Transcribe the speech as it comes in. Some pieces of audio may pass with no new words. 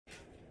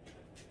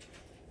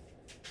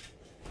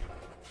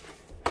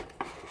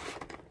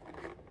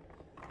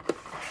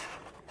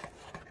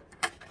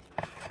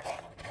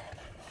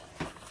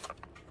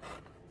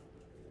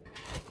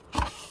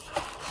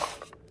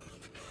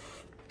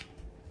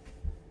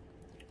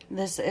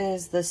This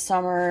is the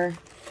summer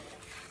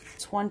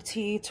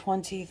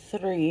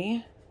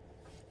 2023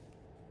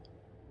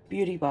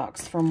 beauty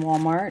box from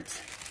Walmart.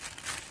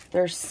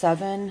 They're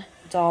 $7.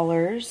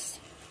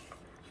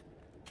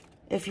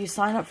 If you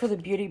sign up for the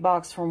beauty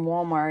box from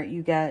Walmart,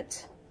 you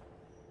get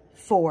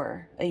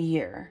 4 a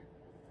year.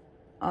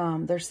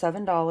 They're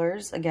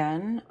 $7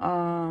 again.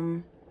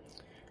 And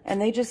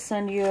they just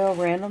send you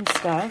random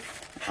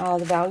stuff.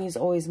 The value is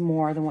always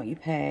more than what you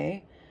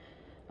pay.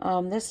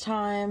 This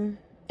time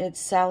it's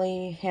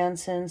Sally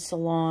Hansen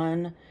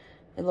Salon.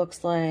 It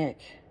looks like,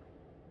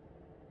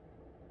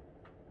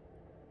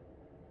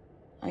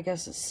 I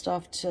guess it's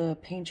stuff to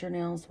paint your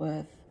nails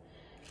with.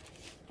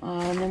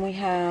 And then we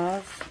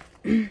have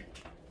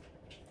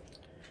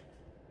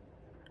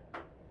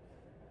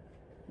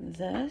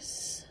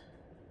this.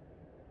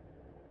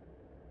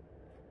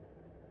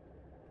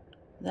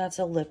 That's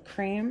a lip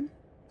cream.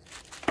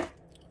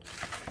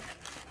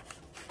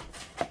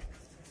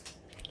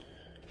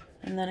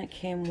 And then it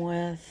came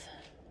with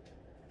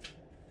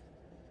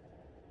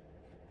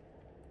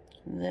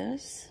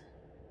this.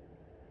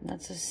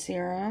 That's a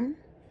serum.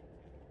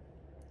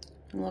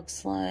 It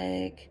looks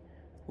like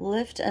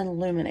Lift and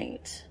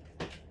Illuminate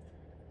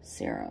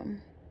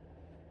serum.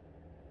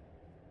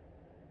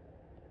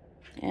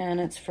 And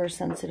it's for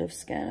sensitive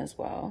skin as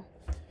well.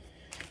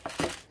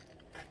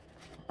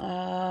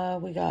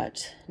 We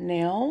got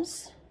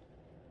nails,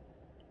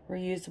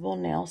 reusable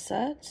nail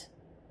set,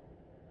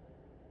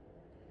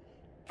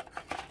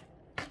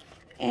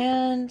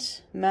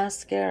 and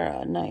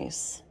mascara,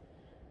 nice,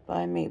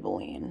 by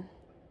Maybelline.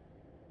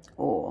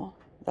 Oh,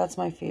 that's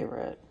my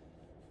favorite.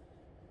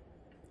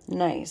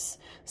 Nice.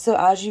 So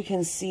as you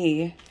can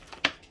see,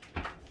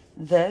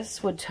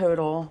 this would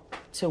total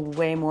to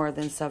way more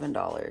than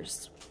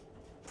 $7.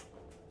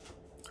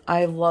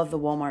 I love the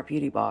Walmart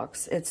beauty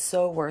box. It's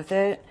so worth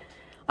it.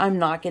 I'm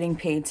not getting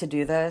paid to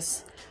do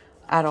this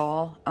at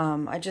all.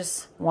 I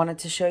just wanted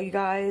to show you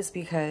guys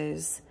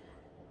because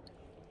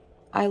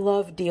I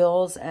love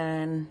deals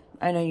and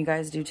I know you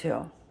guys do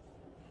too.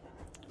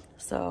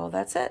 So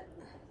that's it.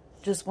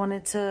 Just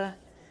wanted to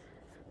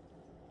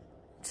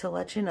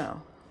let you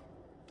know.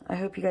 I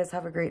hope you guys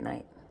have a great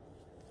night.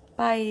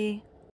 Bye.